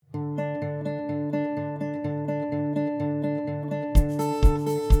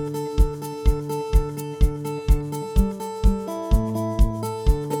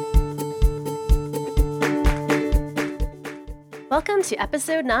Welcome to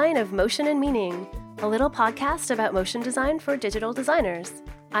episode 9 of Motion and Meaning, a little podcast about motion design for digital designers.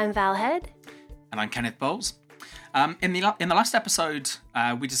 I'm Val Head. And I'm Kenneth Bowles. In the last episode,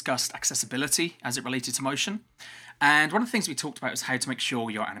 we discussed accessibility as it related to motion. And one of the things we talked about was how to make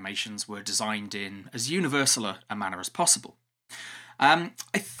sure your animations were designed in as universal a manner as possible. I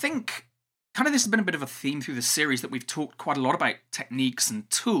think kind of this has been a bit of a theme through the series that we've talked quite a lot about techniques and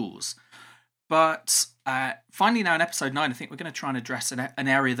tools. But finally now in episode 9, I think we're going to try and address an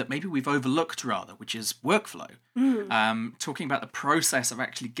area that maybe we've overlooked rather, which is workflow. Talking about the process of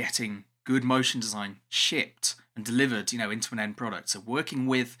actually getting good motion design shipped and delivered, into an end product. So working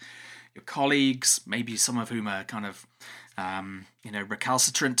with your colleagues, maybe some of whom are kind of,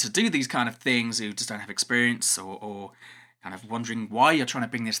 recalcitrant to do these kind of things, who just don't have experience or kind of wondering why you're trying to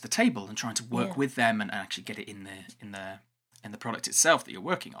bring this to the table and trying to work with them and actually get it in the product itself that you're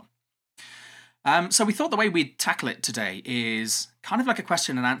working on. So we thought the way we'd tackle it today is kind of like a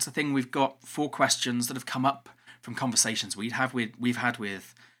question and answer thing. We've got 4 questions that have come up from conversations we've had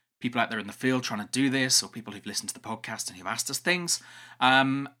with people out there in the field trying to do this, or people who've listened to the podcast and who've asked us things.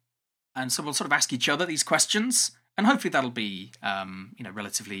 And so we'll sort of ask each other these questions, and hopefully that'll be,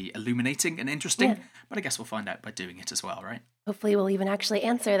 relatively illuminating and interesting. Yeah. But I guess we'll find out by doing it as well, right? Hopefully we'll even actually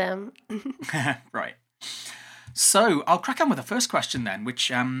answer them. Right. So I'll crack on with the first question then,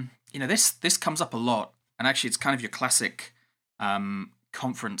 which, this comes up a lot. And actually it's kind of your classic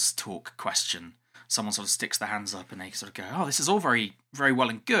conference talk question. Someone sort of sticks their hands up and they sort of go, oh, this is all very, very well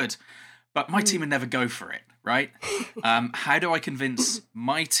and good, but my team would never go for it, right? How do I convince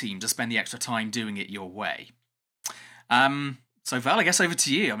my team to spend the extra time doing it your way? So Val, I guess over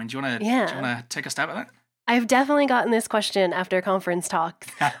to you. I mean, do you want to take a stab at that? I've definitely gotten this question after conference talks.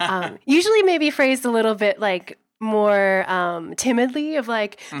 Usually maybe phrased a little bit like more timidly of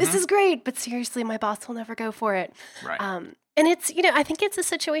like, this is great, but seriously, my boss will never go for it. Right. And it's, I think it's a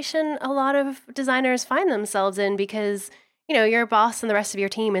situation a lot of designers find themselves in because, your boss and the rest of your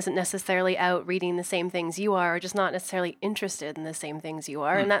team isn't necessarily out reading the same things you are, or just not necessarily interested in the same things you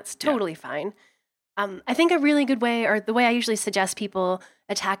are, and that's totally fine. I think a really good way, or the way I usually suggest people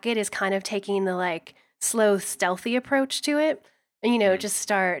attack it, is kind of taking the slow, stealthy approach to it. And, just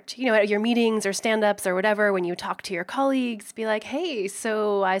start, at your meetings or stand-ups or whatever, when you talk to your colleagues, be like, hey,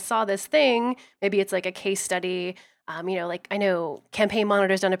 so I saw this thing. Maybe it's like a case study. I know Campaign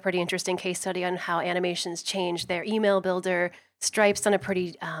Monitor's done a pretty interesting case study on how animations change their email builder. Stripe's done a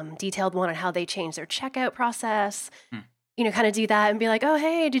pretty detailed one on how they change their checkout process. Kind of do that and be like, oh,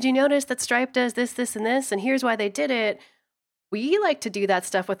 hey, did you notice that Stripe does this, this, and this? And here's why they did it. We like to do that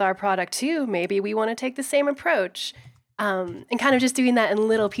stuff with our product too. Maybe we want to take the same approach. And kind of just doing that in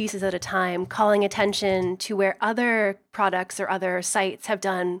little pieces at a time, calling attention to where other products or other sites have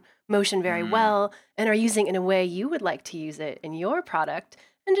done motion very well and are using it in a way you would like to use it in your product,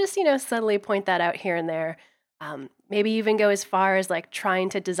 and just, subtly point that out here and there. Maybe even go as far as trying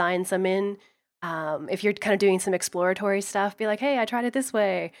to design some in. If you're kind of doing some exploratory stuff, be like, hey, I tried it this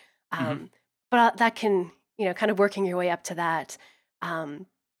way. But that can, kind of working your way up to that.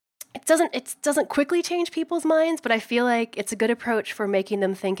 It doesn't quickly change people's minds, but I feel like it's a good approach for making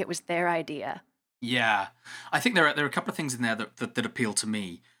them think it was their idea. Yeah, I think there are a couple of things in there that appeal to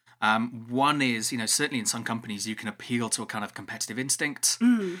me. One is, certainly in some companies you can appeal to a kind of competitive instinct.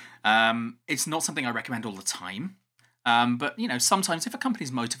 It's not something I recommend all the time. But, sometimes if a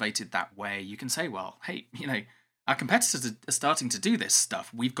company's motivated that way, you can say, well, hey, our competitors are starting to do this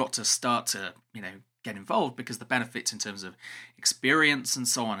stuff. We've got to start to, get involved because the benefits in terms of experience and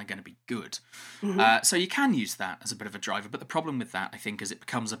so on are going to be good. So you can use that as a bit of a driver. But the problem with that, I think, is it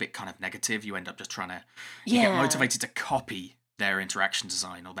becomes a bit kind of negative. You end up just trying to get motivated to copy their interaction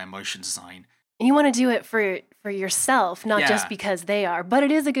design or their motion design. And you want to do it for yourself, not just because they are. But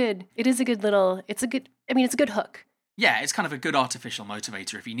it's a good hook. Yeah, it's kind of a good artificial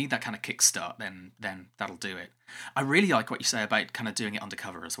motivator. If you need that kind of kickstart, then that'll do it. I really like what you say about kind of doing it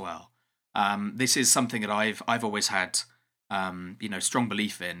undercover as well. This is something that I've always had, strong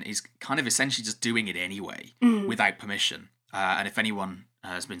belief in, is kind of essentially just doing it anyway without permission. And if anyone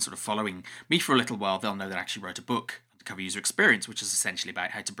has been sort of following me for a little while, they'll know that I actually wrote a book, Undercover User Experience, which is essentially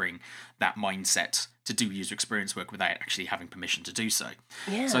about how to bring that mindset to do user experience work without actually having permission to do so.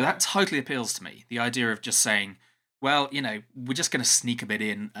 Yeah. So that totally appeals to me. The idea of just saying, well, we're just going to sneak a bit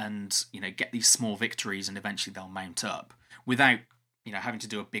in and, get these small victories and eventually they'll mount up without, having to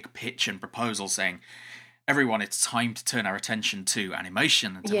do a big pitch and proposal saying, everyone, it's time to turn our attention to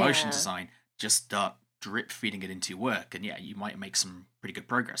animation and to motion design. Just start drip feeding it into your work. And you might make some pretty good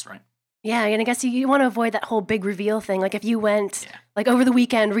progress, right? Yeah, and I guess you want to avoid that whole big reveal thing. Like if you went like over the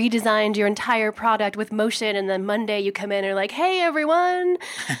weekend, redesigned your entire product with motion, and then Monday you come in and are like, "Hey, everyone,"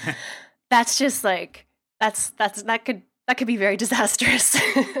 that's just like that could be very disastrous.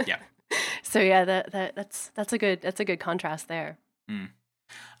 Yeah. So yeah, that's a good contrast there.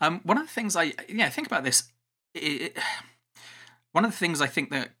 One of the things I think about this. One of the things I think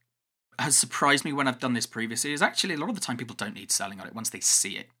that has surprised me when I've done this previously is actually a lot of the time people don't need selling on it once they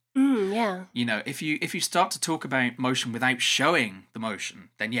see it. Yeah. You know, if you start to talk about motion without showing the motion,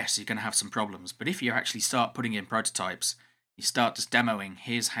 then yes, you're going to have some problems. But if you actually start putting in prototypes, you start just demoing,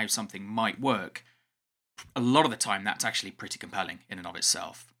 here's how something might work, a lot of the time that's actually pretty compelling in and of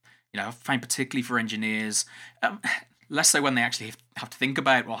itself. You know, I find particularly for engineers, less so when they actually have to think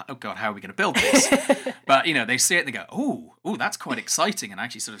about, well, oh God, how are we going to build this? But, you know, they see it and they go, oh, that's quite exciting, and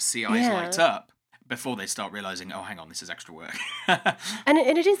actually sort of see eyes light up before they start realizing, oh, hang on, this is extra work. And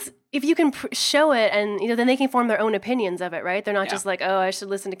it is, if you can show it, and you know, then they can form their own opinions of it, right? They're not just like, oh, I should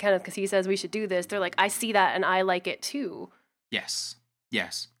listen to Kenneth because he says we should do this. They're like, I see that and I like it too. Yes.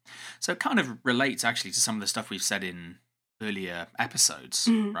 So it kind of relates actually to some of the stuff we've said in earlier episodes,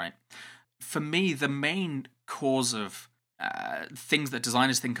 right? For me, the main cause of things that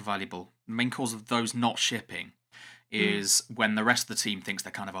designers think are valuable, the main cause of those not shipping is when the rest of the team thinks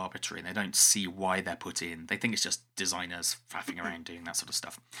they're kind of arbitrary and they don't see why they're put in. They think it's just designers faffing around doing that sort of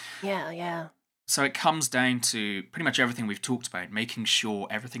stuff. Yeah. So it comes down to pretty much everything we've talked about, making sure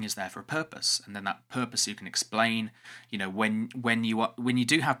everything is there for a purpose, and then that purpose you can explain. You know, when you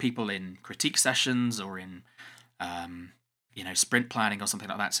do have people in critique sessions or in sprint planning or something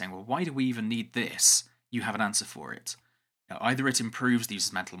like that, saying, well, why do we even need this? You have an answer for it. Either it improves the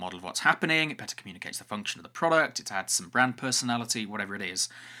user's mental model of what's happening, it better communicates the function of the product, it adds some brand personality, whatever it is.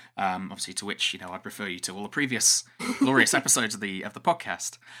 Obviously, to which I'd refer you to all the previous glorious episodes of the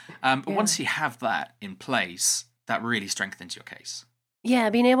podcast. But once you have that in place, that really strengthens your case. Yeah,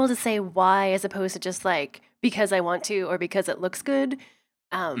 being able to say why as opposed to just like because I want to or because it looks good.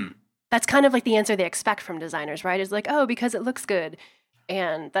 That's kind of like the answer they expect from designers, right? It's like, oh, because it looks good,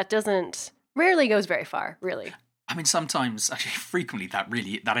 and that rarely goes very far, really. I mean, sometimes, actually, frequently, that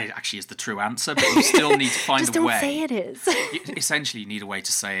actually is the true answer, but you still need to find just a way. Just don't say it is. Essentially, you need a way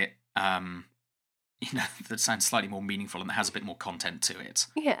to say it, that sounds slightly more meaningful and that has a bit more content to it.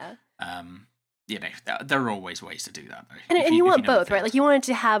 Yeah. There are always ways to do that, though. And you want both, right? Like, you want it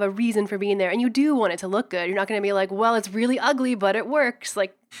to have a reason for being there, and you do want it to look good. You're not going to be like, well, it's really ugly, but it works.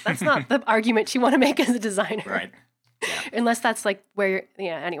 Like, that's not the argument you want to make as a designer. Right. Yeah. Unless that's like where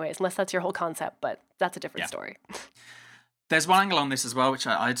unless that's your whole concept, but that's a different story. There's one angle on this as well, which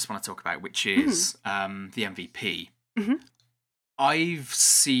I just want to talk about, which is the MVP. Mm-hmm. I've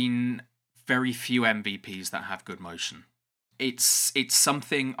seen very few MVPs that have good motion. It's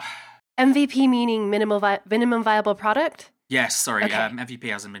something... MVP meaning minimum viable product? Yes, sorry. Okay.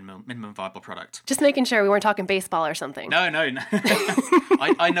 MVP as a minimum viable product. Just making sure we weren't talking baseball or something. No.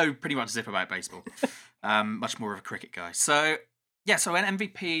 I know pretty much zip about baseball. Much more of a cricket guy. So an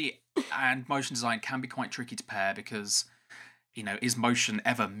MVP and motion design can be quite tricky to pair because, is motion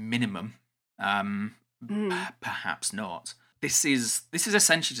ever minimum? Perhaps not. This is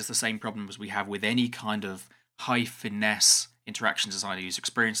essentially just the same problem as we have with any kind of high finesse interaction design or user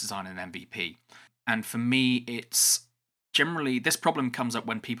experience design in an MVP. And for me, it's generally, this problem comes up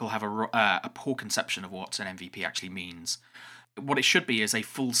when people have a poor conception of what an MVP actually means. What it should be is a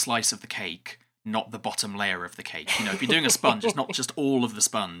full slice of the cake, not the bottom layer of the cake. If you're doing a sponge, it's not just all of the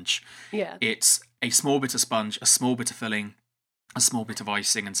sponge. Yeah. It's a small bit of sponge, a small bit of filling, a small bit of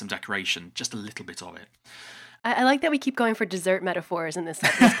icing, and some decoration, just a little bit of it. I like that we keep going for dessert metaphors in this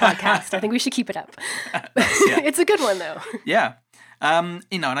podcast. I think we should keep it up. It's a good one, though. Yeah. And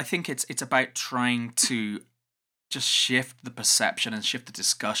I think it's about trying to just shift the perception and shift the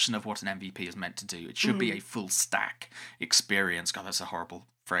discussion of what an MVP is meant to do. It should be a full stack experience. God, that's a horrible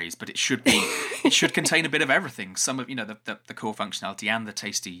phrase, but it should be. It should contain a bit of everything. Some of the core functionality and the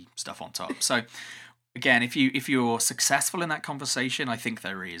tasty stuff on top. So again, if you're successful in that conversation, I think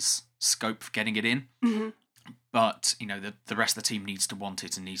there is scope for getting it in. Mm-hmm. But the rest of the team needs to want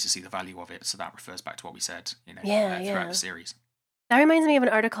it and needs to see the value of it. So that refers back to what we said throughout the series. That reminds me of an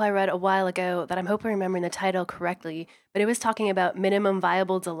article I read a while ago that I'm hoping I'm remembering the title correctly, but it was talking about minimum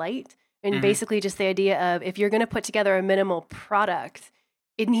viable delight, and basically just the idea of if you're going to put together a minimal product,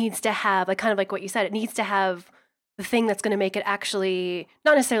 it needs to have, like kind of like what you said, it needs to have the thing that's going to make it actually,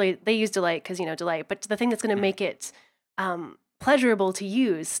 not necessarily, they use delight because, delight, but the thing that's going to make it pleasurable to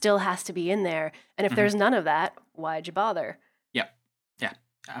use still has to be in there. And if there's none of that, why'd you bother? Yeah,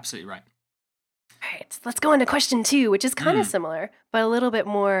 absolutely right. All right, let's go on to question 2, which is kind of similar, but a little bit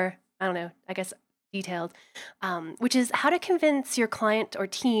more I don't know, I guess detailed, which is how to convince your client or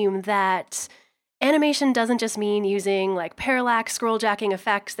team that animation doesn't just mean using like parallax scroll jacking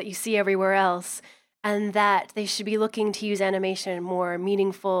effects that you see everywhere else, and that they should be looking to use animation in more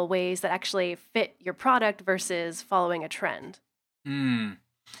meaningful ways that actually fit your product versus following a trend.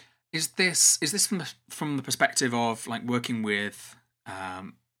 Is this from the perspective of like working with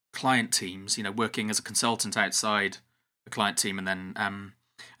client teams? Working as a consultant outside a client team, and then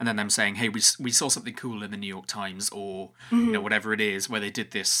them saying, "Hey, we saw something cool in the New York Times, or whatever it is, where they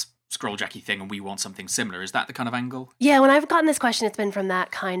did this scroll jacky thing, and we want something similar." Is that the kind of angle? Yeah, when I've gotten this question, it's been from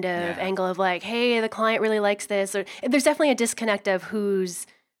that kind of angle of like, hey, the client really likes this. Or there's definitely a disconnect of who's,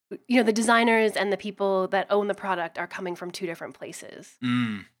 the designers and the people that own the product are coming from two different places.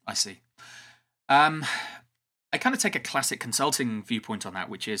 I see. I kind of take a classic consulting viewpoint on that,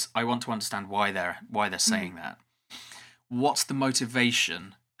 which is I want to understand why they're saying that. What's the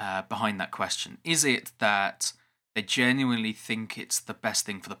motivation behind that question? Is it that they genuinely think it's the best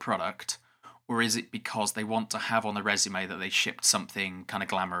thing for the product, or is it because they want to have on the resume that they shipped something kind of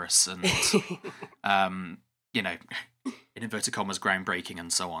glamorous and, in inverted commas, groundbreaking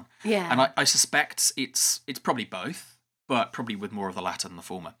and so on? Yeah. And I suspect it's probably both, but probably with more of the latter than the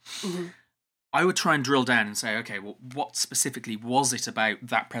former. Mm-hmm. I would try and drill down and say, okay, well, what specifically was it about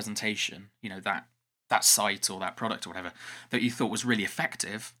that presentation, that site or that product or whatever, that you thought was really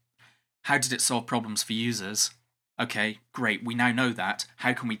effective? How did it solve problems for users? Okay, great. We now know that.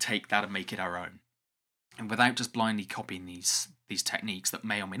 How can we take that and make it our own? And without just blindly copying these techniques that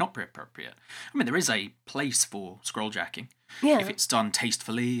may or may not be appropriate. I mean, there is a place for scroll jacking if it's done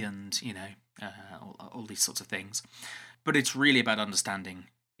tastefully and, all these sorts of things. But it's really about understanding,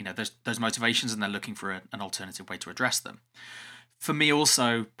 those motivations, and they're looking for an alternative way to address them. For me,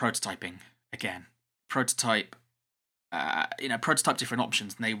 also, prototyping. Again, prototype different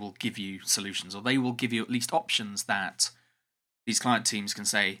options, and they will give you solutions, or they will give you at least options that these client teams can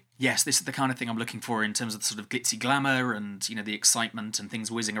say, yes, this is the kind of thing I'm looking for in terms of the sort of glitzy glamour and, the excitement and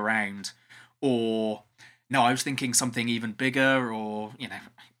things whizzing around. Or, no, I was thinking something even bigger, or,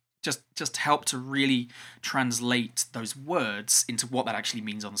 just help to really translate those words into what that actually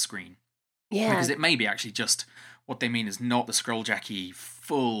means on the screen. Yeah. Because it may be actually just what they mean is not the scroll jacky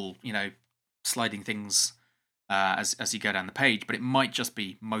full, sliding things as you go down the page, but it might just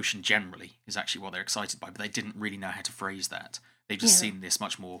be motion generally is actually what they're excited by, but they didn't really know how to phrase that. They've just seen this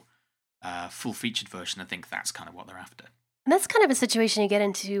much more full-featured version and think that's kind of what they're after. And that's kind of a situation you get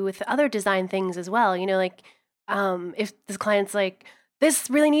into with other design things as well. If this client's like,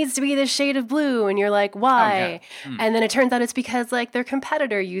 this really needs to be this shade of blue, and you're like, why? And then it turns out it's because like their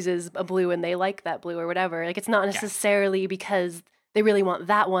competitor uses a blue and they like that blue or whatever. Like, it's not necessarily because they really want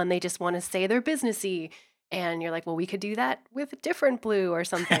that one. They just want to say they're businessy. And you're like, well, we could do that with a different blue or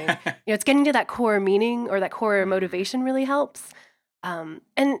something. It's getting to that core meaning or that core motivation really helps. And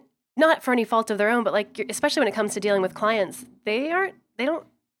not for any fault of their own, but like, especially when it comes to dealing with clients,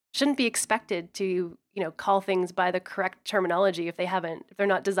 shouldn't be expected to, call things by the correct terminology if they're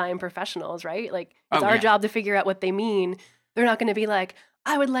not design professionals, right? Like, it's our job to figure out what they mean. They're not going to be like,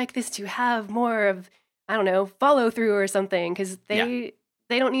 I would like this to have more of, I don't know, follow through or something, because they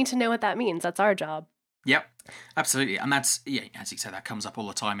don't need to know what that means. That's our job. Yep, absolutely. And that's, as you said, that comes up all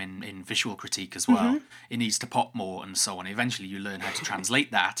the time in visual critique as well. Mm-hmm. It needs to pop more and so on. Eventually you learn how to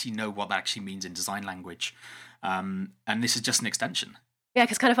translate that. You know what that actually means in design language. And this is just an extension. Yeah,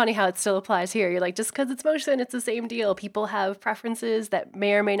 because kind of funny how it still applies here. You're like, just because it's motion, it's the same deal. People have preferences that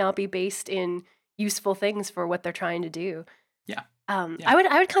may or may not be based in useful things for what they're trying to do. Yeah. I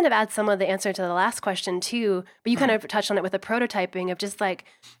would kind of add some of the answer to the last question too, but you kind of touched on it with the prototyping of just like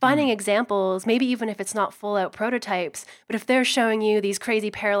finding examples, maybe even if it's not full out prototypes, but if they're showing you these crazy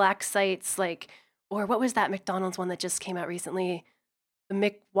parallax sites, like, or what was that McDonald's one that just came out recently? The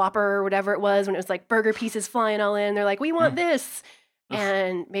McWhopper or whatever it was, when it was like burger pieces flying all in. They're like, we want this.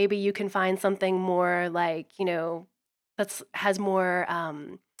 And maybe you can find something more like, that has more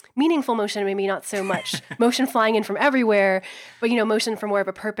meaningful motion, maybe not so much motion flying in from everywhere, but, motion for more of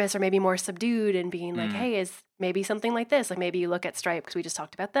a purpose, or maybe more subdued, and being like, hey, is maybe something like this. Like, maybe you look at Stripe, because we just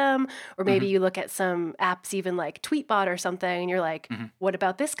talked about them, or maybe you look at some apps, even like Tweetbot or something, and you're like, what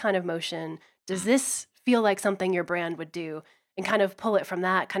about this kind of motion? Does this feel like something your brand would do? And kind of pull it from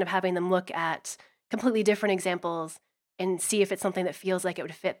that, kind of having them look at completely different examples and see if it's something that feels like it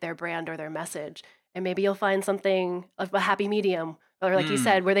would fit their brand or their message. And maybe you'll find something of a happy medium, or like you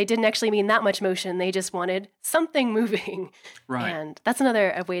said, where they didn't actually mean that much motion. They just wanted something moving. Right. And that's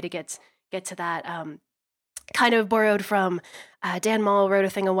another way to get to that. Kind of borrowed from Dan Mall wrote a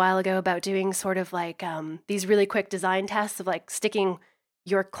thing a while ago about doing sort of like these really quick design tests of like sticking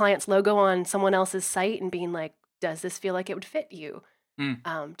your client's logo on someone else's site and being like, does this feel like it would fit you?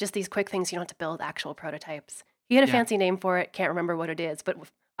 Just these quick things. You don't have to build actual prototypes. He had a fancy name for it. Can't remember what it is, but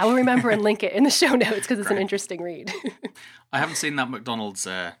I will remember and link it in the show notes because it's an interesting read. I haven't seen that McDonald's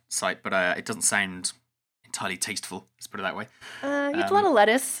site, but it doesn't sound entirely tasteful. Let's put it that way. It's a lot of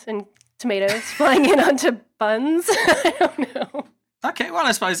lettuce and tomatoes flying in onto buns. I don't know. Okay, well,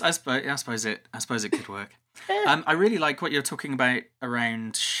 I suppose it could work. I really like what you're talking about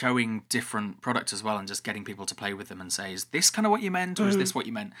around showing different products as well, and just getting people to play with them and say, "Is this kind of what you meant, or is this what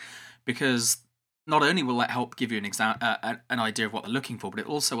you meant?" Because not only will that help give you an idea of what they're looking for, but it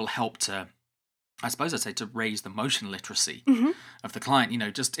also will help to, I suppose I'd say, to raise the motion literacy of the client.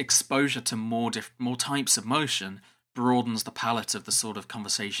 Just exposure to more types of motion broadens the palette of the sort of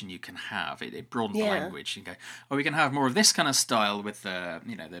conversation you can have. It broadens the language. You go, we can have more of this kind of style with the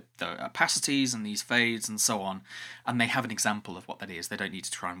opacities and these fades and so on. And they have an example of what that is. They don't need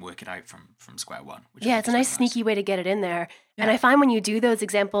to try and work it out from square one. It's a nice sneaky way to get it in there. Yeah. And I find when you do those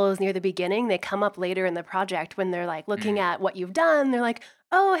examples near the beginning, they come up later in the project when they're like looking at what you've done. They're like,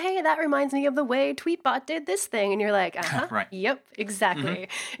 oh, hey, that reminds me of the way Tweetbot did this thing. And you're like, right. Yep, exactly.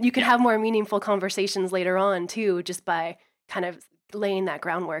 You can have more meaningful conversations later on, too, just by kind of laying that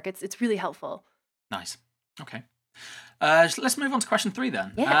groundwork. It's really helpful. Nice. Okay. Let's move on to question 3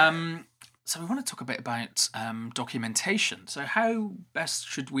 then. Yeah. So we want to talk a bit about documentation. So how best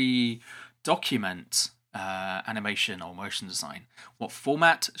should we document animation or motion design? What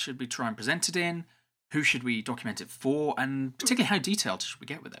format should we try and present it in? Who should we document it for? And particularly, how detailed should we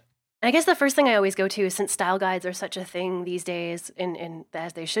get with it? I guess the first thing I always go to, since style guides are such a thing these days, and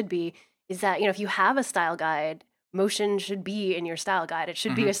as they should be, is that, if you have a style guide, motion should be in your style guide. It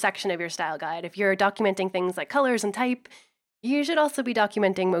should be a section of your style guide. If you're documenting things like colors and type, you should also be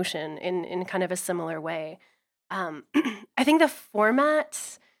documenting motion in kind of a similar way. I think the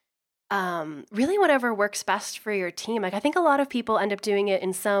format, really whatever works best for your team. Like, I think a lot of people end up doing it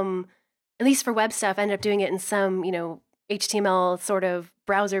in some, at least for web stuff, end up doing it in some, HTML sort of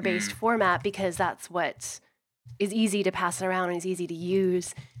browser-based format because that's what is easy to pass around and is easy to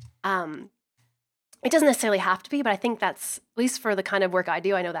use. It doesn't necessarily have to be, but I think that's, at least for the kind of work I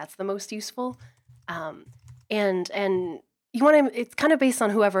do, I know that's the most useful. And you want to, it's kind of based on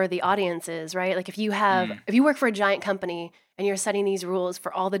whoever the audience is, right? Like if you work for a giant company and you're setting these rules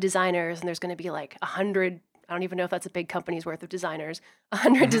for all the designers, and there's going to be like 100, I don't even know if that's a big company's worth of designers,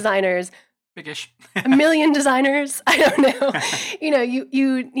 100 designers, big-ish. 1 million designers, I don't know.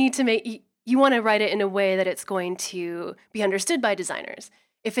 You need to you want to write it in a way that it's going to be understood by designers.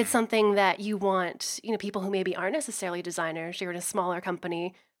 If it's something that you want, people who maybe aren't necessarily designers, you're in a smaller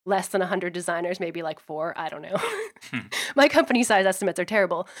company, less than 100 designers, maybe like 4, I don't know. My company size estimates are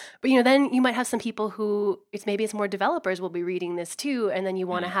terrible. But, then you might have some people who, maybe it's more developers will be reading this too, and then you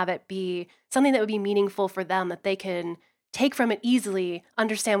want to have it be something that would be meaningful for them, that they can take from it easily,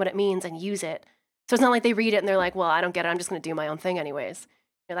 understand what it means, and use it. So it's not like they read it and they're like, well, I don't get it, I'm just going to do my own thing anyways.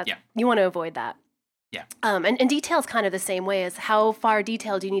 You want to avoid that. Yeah. And detail's kind of the same way, as how far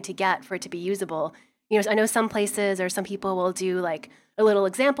detailed do you need to get for it to be usable. I know some places or some people will do like a little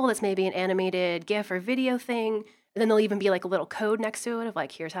example that's maybe an animated GIF or video thing, and then there'll even be like a little code next to it of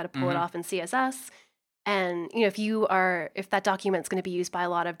like, here's how to pull it off in CSS. And if that document's going to be used by a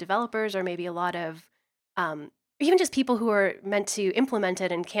lot of developers, or maybe a lot of even just people who are meant to implement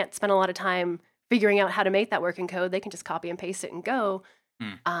it and can't spend a lot of time figuring out how to make that work in code, they can just copy and paste it and go.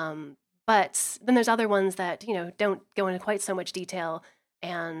 But then there's other ones that, don't go into quite so much detail,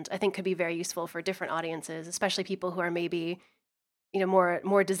 and I think could be very useful for different audiences, especially people who are maybe,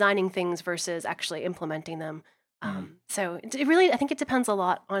 more designing things versus actually implementing them. So it really, I think it depends a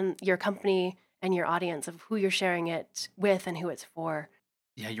lot on your company and your audience of who you're sharing it with and who it's for.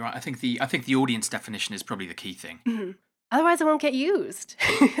 Yeah, you're right. I think the audience definition is probably the key thing. Mm-hmm. Otherwise, it won't get used.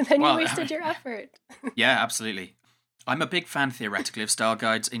 Then you wasted your effort. Yeah, absolutely. I'm a big fan, theoretically, of style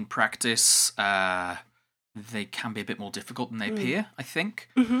guides. In practice, they can be a bit more difficult than they appear, I think.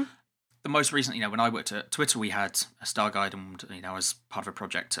 Mm-hmm. The most recent, when I worked at Twitter, we had a style guide, and, as part of a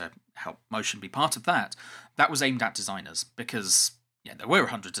project to help motion be part of that, that was aimed at designers because, there were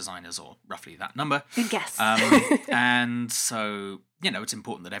 100 designers, or roughly that number. Good guess. And so, it's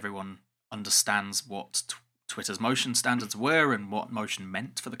important that everyone understands what Twitter's motion standards were and what motion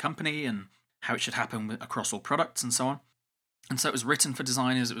meant for the company and how it should happen across all products and so on. And so it was written for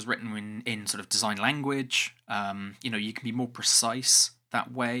designers. It was written in sort of design language. You can be more precise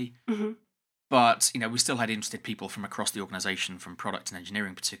that way. Mm-hmm. But, we still had interested people from across the organization, from product and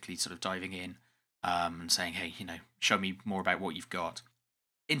engineering particularly, sort of diving in and saying, hey, show me more about what you've got.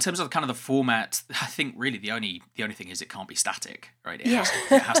 in terms of kind of the format, I think really the only thing is it can't be static, right? It Yeah.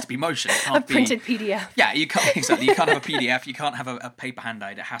 has to be motion. It can't A printed PDF. Yeah, you can't exactly. You can't have a PDF. You can't have a paper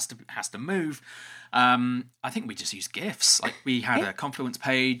handout. It has to move. I think we just used GIFs. Like we had a Confluence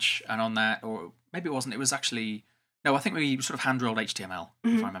page, and on that, or maybe it wasn't. It was actually no. I think we sort of hand rolled HTML,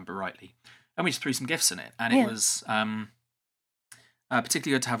 if I remember rightly, and we just threw some GIFs in it, and it was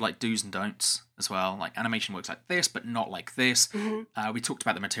particularly good to have like do's and don'ts as well. Like animation works like this, but not like this. We talked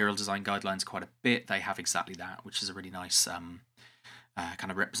about the material design guidelines quite a bit. They have exactly that, which is a really nice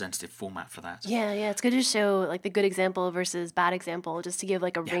kind of representative format for that. Yeah, it's good to show like the good example versus bad example, just to give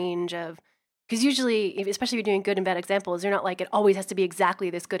like a range of, because usually, especially if you're doing good and bad examples, you're not like it always has to be exactly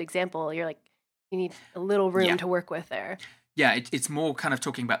this good example. You're like, you need a little room to work with there. Yeah, it's more kind of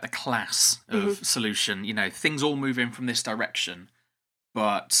talking about the class of solution. Things all move in from this direction,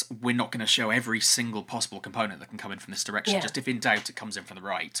 but we're not going to show every single possible component that can come in from this direction. Just if in doubt, it comes in from the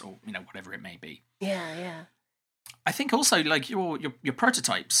right, or whatever it may be. Yeah. I think also like your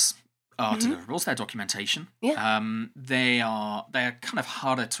prototypes are deliverables. They're documentation. Yeah. They're kind of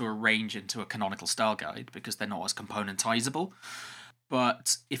harder to arrange into a canonical style guide because they're not as componentizable.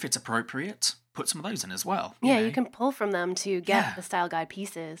 But if it's appropriate, put some of those in as well. You can pull from them to get the style guide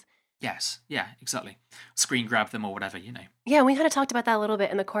pieces. Yes, yeah, exactly. Screen grab them or whatever, Yeah, we kind of talked about that a little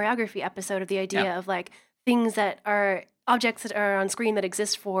bit in the choreography episode of the idea of like things that are objects that are on screen that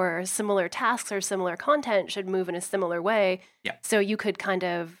exist for similar tasks or similar content should move in a similar way. Yeah. So you could kind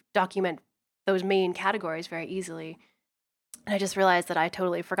of document those main categories very easily. And I just realized that I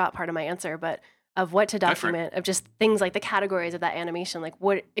totally forgot part of my answer, but of what to document, of just things like the categories of that animation, like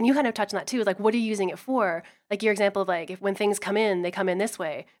what, and you kind of touched on that too, like what are you using it for? Like your example of like, if when things come in, they come in this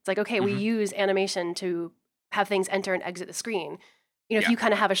way. It's like, okay, we use animation to have things enter and exit the screen. If you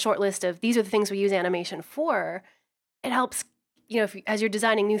kind of have a short list of these are the things we use animation for, it helps, if as you're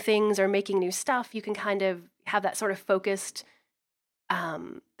designing new things or making new stuff, you can kind of have that sort of focused,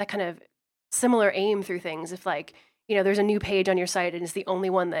 that kind of similar aim through things. If like, there's a new page on your site and it's the only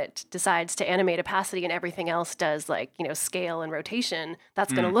one that decides to animate opacity and everything else does like, scale and rotation,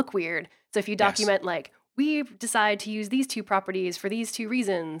 that's going to look weird. So if you document like, we decide to use these two properties for these two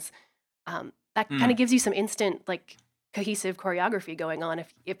reasons, that kind of gives you some instant like cohesive choreography going on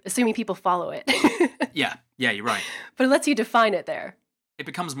if assuming people follow it. Yeah, you're right. But it lets you define it there. It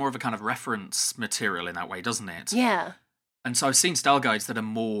becomes more of a kind of reference material in that way, doesn't it? Yeah. And so I've seen style guides that are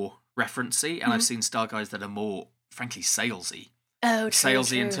more referencey, and I've seen style guides that are more, frankly, salesy. Oh, true.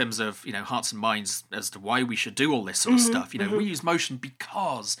 Salesy in terms of, hearts and minds as to why we should do all this sort of stuff. We use motion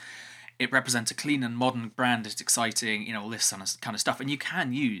because it represents a clean and modern brand. It's exciting, all this kind of stuff. And you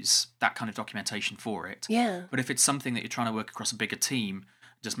can use that kind of documentation for it. Yeah. But if it's something that you're trying to work across a bigger team,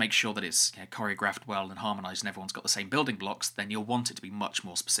 just make sure that it's choreographed well and harmonized and everyone's got the same building blocks, then you'll want it to be much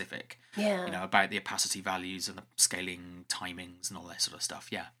more specific. Yeah. About the opacity values and the scaling timings and all that sort of stuff.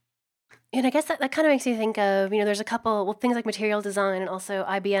 Yeah. And I guess that kind of makes me think of, there's a couple, things like material design and also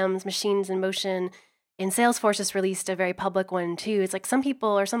IBM's Machines in Motion. And Salesforce just released a very public one too. It's like some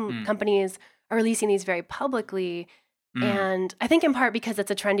people or some companies are releasing these very publicly. And I think in part because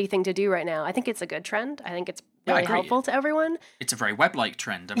it's a trendy thing to do right now. I think it's a good trend. I think it's really helpful to everyone. It's a very web-like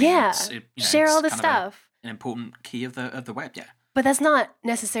trend. I mean, share all this stuff. An important key of the web, yeah. But that's not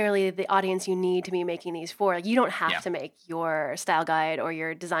necessarily the audience you need to be making these for. Like, you don't have to make your style guide or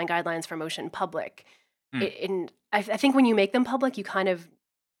your design guidelines for motion public. And I think when you make them public, you kind of,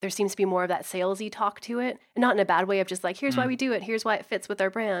 there seems to be more of that salesy talk to it. And not in a bad way of just like, here's why we do it. Here's why it fits with our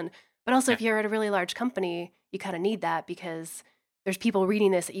brand. But also if you're at a really large company, you kind of need that because there's people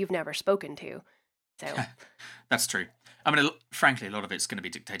reading this that you've never spoken to. So that's true. I mean, frankly, a lot of it's going to be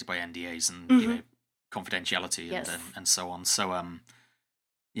dictated by NDAs and, confidentiality and so on. So,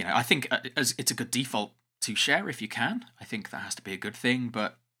 I think it's a good default to share if you can. I think that has to be a good thing.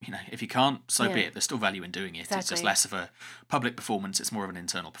 But, if you can't, so be it. There's still value in doing it. Exactly. It's just less of a public performance. It's more of an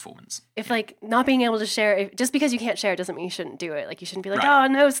internal performance. If like not being able to share, just because you can't share doesn't mean you shouldn't do it. Like you shouldn't be like, oh,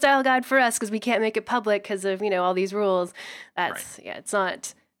 no style guide for us because we can't make it public because of, all these rules. That's, it's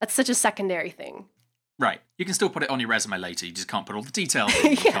not, that's such a secondary thing. Right. You can still put it on your resume later. You just can't put all the details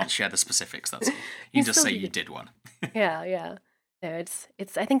in. You can't share the specifics. That's all. You can just say you did one. Yeah. No, it's.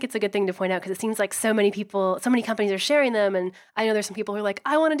 I think it's a good thing to point out because it seems like so many companies are sharing them, and I know there's some people who are like,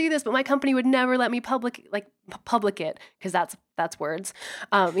 I want to do this, but my company would never let me public it because that's words.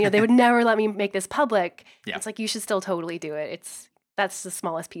 They would never let me make this public. Yeah. It's like you should still totally do it. That's the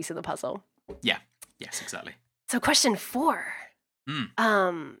smallest piece of the puzzle. Yeah. Yes. Exactly. So, question 4.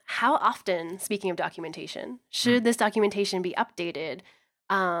 How often, speaking of documentation, should this documentation be updated?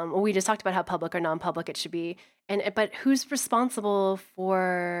 We just talked about how public or non-public it should be, but who's responsible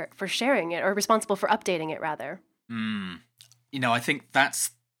for sharing it, or responsible for updating it rather? I think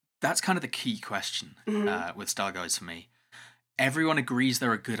that's kind of the key question with style guides for me. Everyone agrees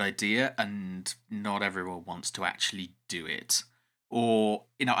they're a good idea, and not everyone wants to actually do it. Or,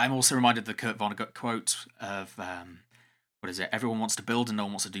 I'm also reminded of the Kurt Vonnegut quote of, what is it? Everyone wants to build and no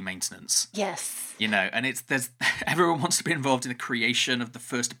one wants to do maintenance. Yes. And there's everyone wants to be involved in the creation of the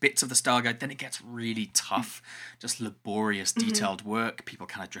first bits of the style guide. Then it gets really tough, just laborious, detailed work. People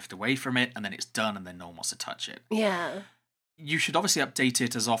kind of drift away from it, and then it's done, and then no one wants to touch it. Yeah. You should obviously update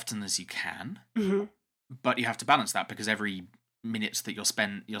it as often as you can, but you have to balance that, because every minute that you're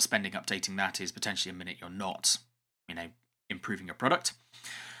spending updating that is potentially a minute you're not, improving your product.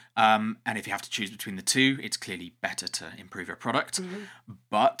 And if you have to choose between the two, it's clearly better to improve your product.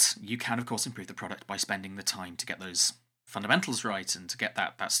 But you can, of course, improve the product by spending the time to get those fundamentals right and to get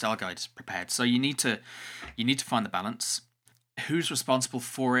that style guide prepared. So you need to find the balance. Who's responsible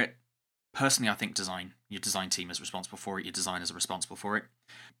for it? Personally, I think your design team is responsible for it. Your designers are responsible for it,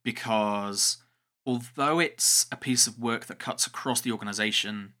 because although it's a piece of work that cuts across the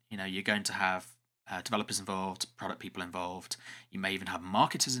organization, you're going to have developers involved, product people involved. You may even have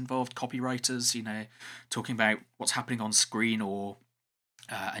marketers involved, copywriters, talking about what's happening on screen, or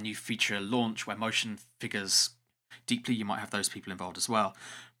a new feature launch where motion figures deeply. You might have those people involved as well.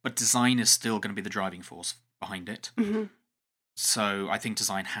 But design is still going to be the driving force behind it. So I think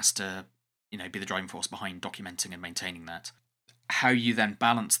design has to, be the driving force behind documenting and maintaining that. How you then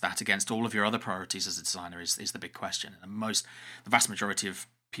balance that against all of your other priorities as a designer is the big question. And the vast majority of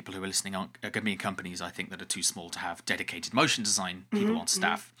people who are listening are going to be in companies, I think, that are too small to have dedicated motion design people on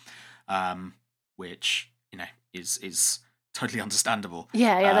staff, which is totally understandable.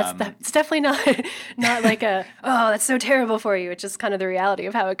 Yeah, that's definitely not like that's so terrible for you. It's just kind of the reality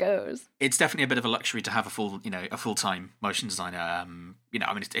of how it goes. It's definitely a bit of a luxury to have a full-time motion designer.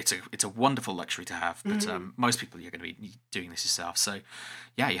 It's a wonderful luxury to have, but most people, you're going to be doing this yourself. So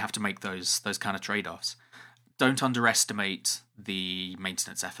yeah, you have to make those kind of trade-offs. Don't underestimate the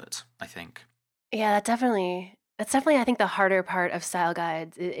maintenance effort, I think. Yeah, that's definitely I think the harder part of style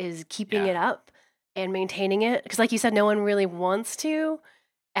guides is keeping it up and maintaining it, because like you said, no one really wants to,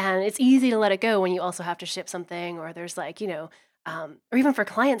 and it's easy to let it go when you also have to ship something, or there's or even for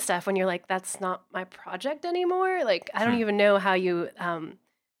client stuff when you're like, that's not my project anymore. Like, I don't even know how you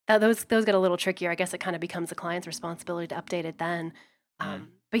those get a little trickier. I guess it kind of becomes the client's responsibility to update it then.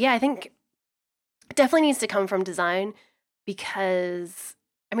 But yeah, I think it definitely needs to come from design, because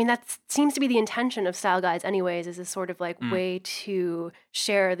that seems to be the intention of style guides anyways, is this sort of way to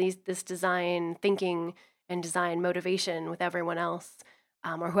share this design thinking and design motivation with everyone else,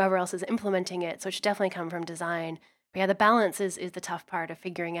 or whoever else is implementing it. So it should definitely come from design. But yeah, the balance is the tough part of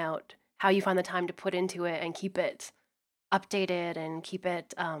figuring out how you find the time to put into it and keep it updated and keep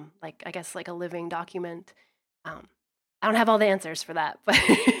it like a living document. I don't have all the answers for that, but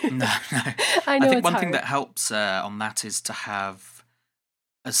no. I know I think it's one hard. thing that helps on that is to have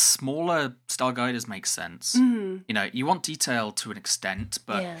as smaller style guide as makes sense. You want detail to an extent,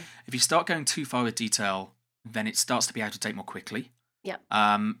 but if you start going too far with detail, then it starts to be out of date more quickly. Yeah.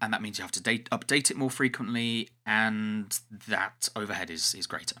 And that means you have to update it more frequently, and that overhead is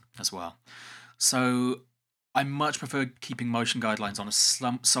greater as well. So I much prefer keeping motion guidelines on a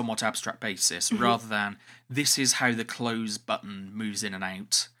somewhat abstract basis, rather than this is how the close button moves in and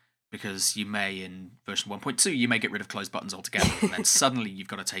out, because you may, in version 1.2, you may get rid of close buttons altogether, and then suddenly you've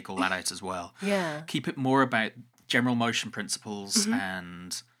got to take all that out as well. Yeah. Keep it more about general motion principles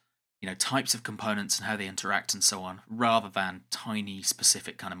and types of components and how they interact and so on, rather than tiny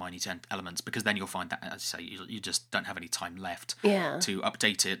specific kind of minute elements, because then you'll find that, as I say, you just don't have any time left to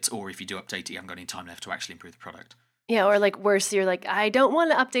update it, or if you do update it, you haven't got any time left to actually improve the product. Yeah, or worse, you're like, I don't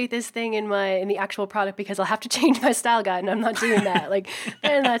want to update this thing in the actual product because I'll have to change my style guide, and I'm not doing that.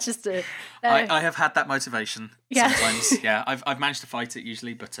 And that's just I have had that motivation sometimes. Yeah, I've managed to fight it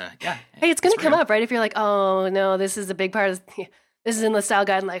usually, but yeah. Hey, it's going to come up, right? If you're like, oh no, this is a big part of this is in the style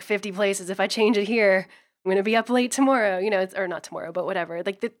guide in 50 places. If I change it here, I'm going to be up late tomorrow. Or not tomorrow, but whatever.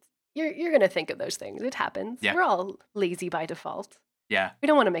 You're going to think of those things. It happens. Yeah. We're all lazy by default. Yeah, we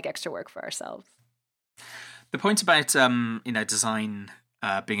don't want to make extra work for ourselves. The point about design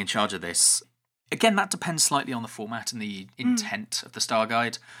being in charge of this, again, that depends slightly on the format and the intent of the style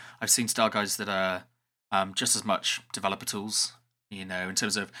guide. I've seen style guides that are just as much developer tools, in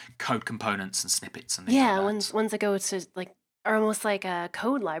terms of code components and snippets and things like that. ones that go to are almost like a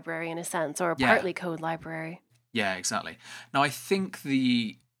code library in a sense, or partly code library. Yeah, exactly. Now, I think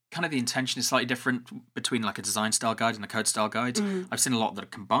the kind of the intention is slightly different between like a design style guide and a code style guide. I've seen a lot that are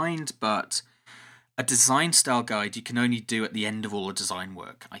combined, but a design style guide you can only do at the end of all the design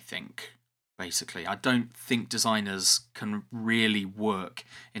work, I think. Basically, I don't think designers can really work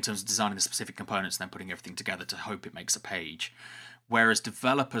in terms of designing the specific components and then putting everything together to hope it makes a page. Whereas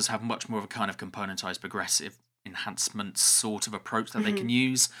developers have much more of a kind of componentized progressive enhancement sort of approach that they can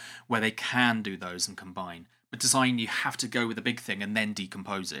use, where they can do those and combine. But design, you have to go with a big thing and then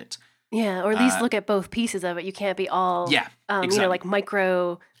decompose it. Yeah, or at least look at both pieces of it. You can't be all, exactly. you know, like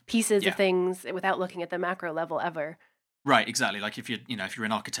micro pieces of things without looking at the macro level ever. Right, exactly. Like if you're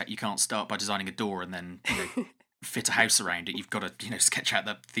an architect, you can't start by designing a door and then fit a house around it. You've got to sketch out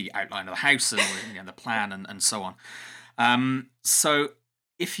the outline of the house and the plan and so on. So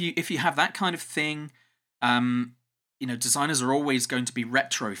if you have that kind of thing, designers are always going to be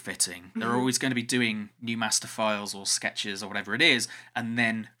retrofitting. They're always going to be doing new master files or sketches or whatever it is, and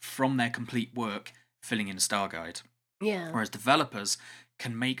then from their complete work, filling in a style guide. Yeah. Whereas developers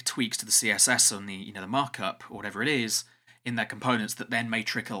can make tweaks to the CSS and the markup or whatever it is in their components that then may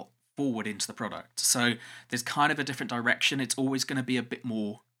trickle forward into the product. So there's kind of a different direction. It's always going to be a bit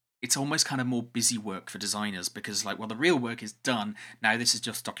more. It's almost kind of more busy work for designers because, the real work is done. Now this is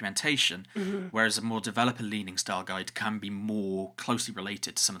just documentation, whereas a more developer-leaning style guide can be more closely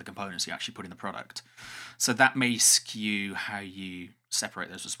related to some of the components you actually put in the product. So that may skew how you separate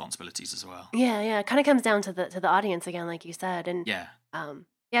those responsibilities as well. Yeah. It kind of comes down to the audience again, like you said, and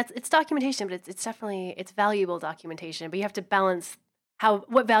it's documentation, but it's definitely valuable documentation. But you have to balance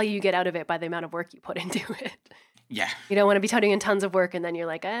what value you get out of it by the amount of work you put into it. Yeah. You don't want to be putting in tons of work and then you're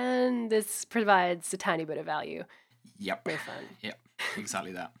like, and this provides a tiny bit of value. Yep. Very fun. Yep.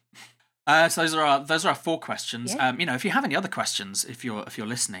 Exactly that. So those are our 4 questions. Yeah. If you have any other questions, if you're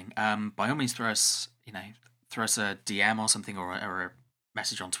listening, by all means throw us a DM or something or a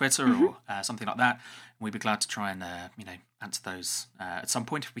message on Twitter or something like that. We'd be glad to try and answer those at some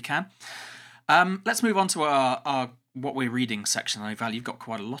point if we can. Let's move on to our what we're reading section. I know, Val, you've got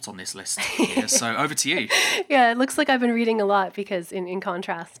quite a lot on this list here, so over to you. Yeah, it looks like I've been reading a lot because in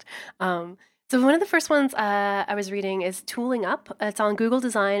contrast. So one of the first ones I was reading is Tooling Up. It's on Google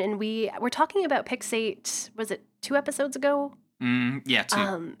Design, and we're talking about Pix8, was it 2 episodes ago? Yeah,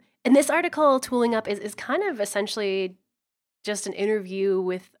 2. And this article, Tooling Up, is kind of essentially just an interview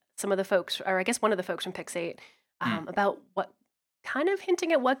with some of the folks, or I guess one of the folks from Pix8, about what kind of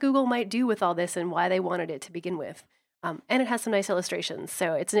hinting at what Google might do with all this and why they wanted it to begin with. And it has some nice illustrations.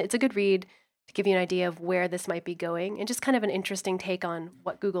 So it's a good read to give you an idea of where this might be going and just kind of an interesting take on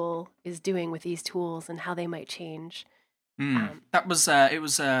what Google is doing with these tools and how they might change. That was it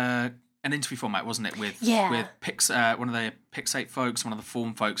was an interview format, wasn't it? With one of the Pix8 folks, one of the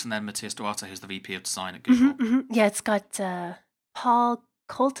Form folks, and then Matthias Duarte, who's the VP of Design at Google. Yeah, it's got Paul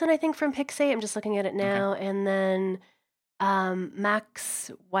Colton, I think, from Pix8. I'm just looking at it now. Okay. And then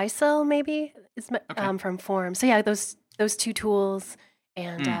Max Weissel, maybe, is from Form. So yeah, those 2 tools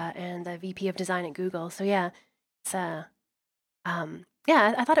and the VP of Design at Google. So yeah, it's I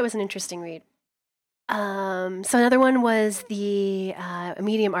thought it was an interesting read. So another one was the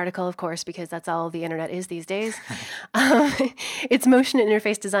Medium article, of course, because that's all the internet is these days. It's Motion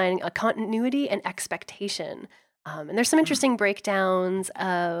Interface Design, a Continuity and Expectation. And there's some interesting breakdowns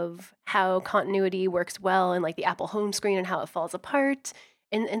of how continuity works well in like the Apple home screen and how it falls apart,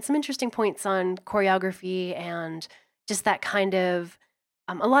 and some interesting points on choreography and just that kind of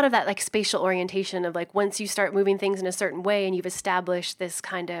a lot of that like spatial orientation of like once you start moving things in a certain way and you've established this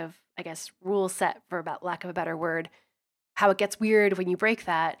kind of, I guess, rule set, for lack of a better word, how it gets weird when you break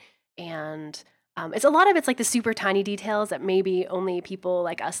that. And it's a lot of it's like the super tiny details that maybe only people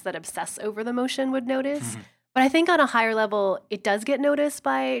like us that obsess over the motion would notice. But I think on a higher level, it does get noticed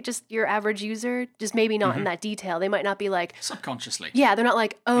by just your average user, just maybe not in that detail. They might not be like... subconsciously. Yeah, they're not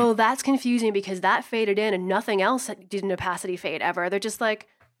like, oh, that's confusing because that faded in and nothing else did an opacity fade ever. They're just like,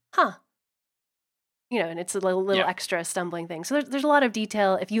 huh. And it's a little extra stumbling thing. So there's a lot of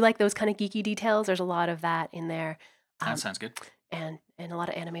detail. If you like those kind of geeky details, there's a lot of that in there. That sounds good. And a lot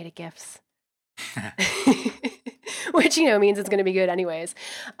of animated GIFs. Which, means it's going to be good anyways.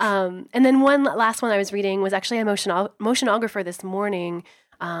 And then last one I was reading was actually a motionographer this morning,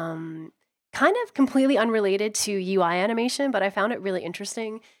 kind of completely unrelated to UI animation, but I found it really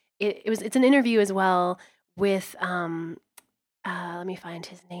interesting. It's an interview as well with, let me find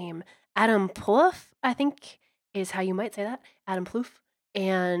his name, Adam Plouffe, I think is how you might say that, Adam Plouffe.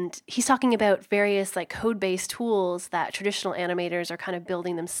 And he's talking about various like code-based tools that traditional animators are kind of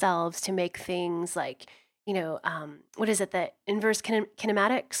building themselves to make things like, what is it, the inverse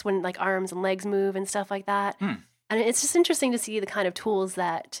kinematics when like arms and legs move and stuff like that. And it's just interesting to see the kind of tools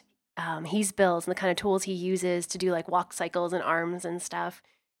that he's built and the kind of tools he uses to do like walk cycles and arms and stuff.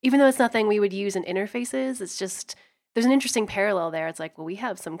 Even though it's nothing we would use in interfaces, it's just, there's an interesting parallel there. It's like, well, we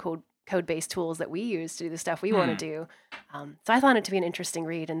have some code-based tools that we use to do the stuff we want to do. So I found it to be an interesting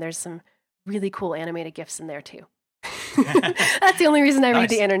read, and there's some really cool animated GIFs in there too. That's the only reason I read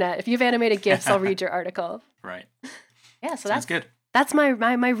the internet. If you have animated GIFs, I'll read your article. Right. Yeah, so Sounds good. That's my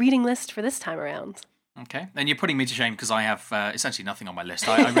reading list for this time around. Okay, then you're putting me to shame because I have essentially nothing on my list.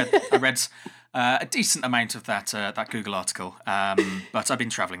 I read a decent amount of that Google article, but I've been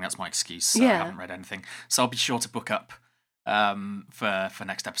travelling. That's my excuse. So I haven't read anything. So I'll be sure to book up for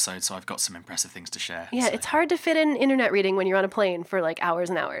next episode. So I've got some impressive things to share. Yeah, so. It's hard to fit in internet reading when you're on a plane for like hours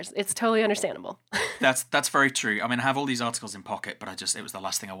and hours. It's totally understandable. That's very true. I mean, I have all these articles in pocket, but it was the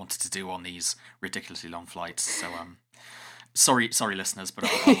last thing I wanted to do on these ridiculously long flights. So sorry, listeners, but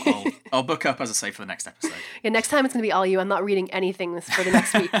I'll book up, as I say, for the next episode. Yeah, next time it's going to be all you. I'm not reading anything for the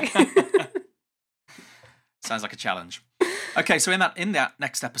next week. Sounds like a challenge. Okay, so in that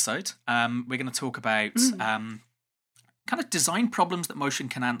next episode, we're going to talk about kind of design problems that Motion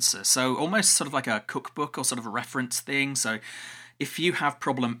can answer. So almost sort of like a cookbook or sort of a reference thing. So if you have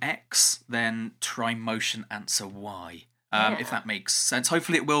problem X, then try Motion answer Y. If that makes sense.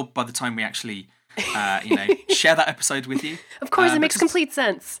 Hopefully it will by the time we actually share that episode with you. Of course, it makes complete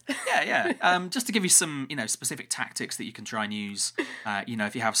sense. Yeah. Just to give you some, specific tactics that you can try and use,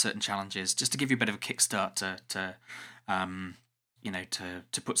 if you have certain challenges, just to give you a bit of a kickstart to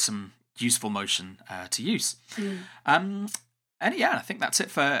put some useful Motion to use. And yeah, I think that's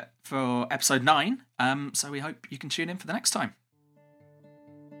it for episode 9. So we hope you can tune in for the next time.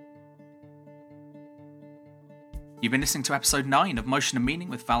 You've been listening to episode 9 of Motion and Meaning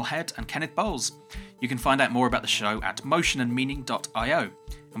with Val Head and Kenneth Bowles. You can find out more about the show at motionandmeaning.io.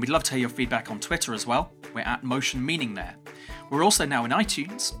 And we'd love to hear your feedback on Twitter as well. We're at Motion Meaning there. We're also now in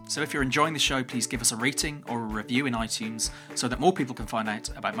iTunes, so if you're enjoying the show, please give us a rating or a review in iTunes so that more people can find out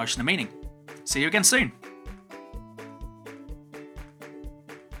about Motion and Meaning. See you again soon.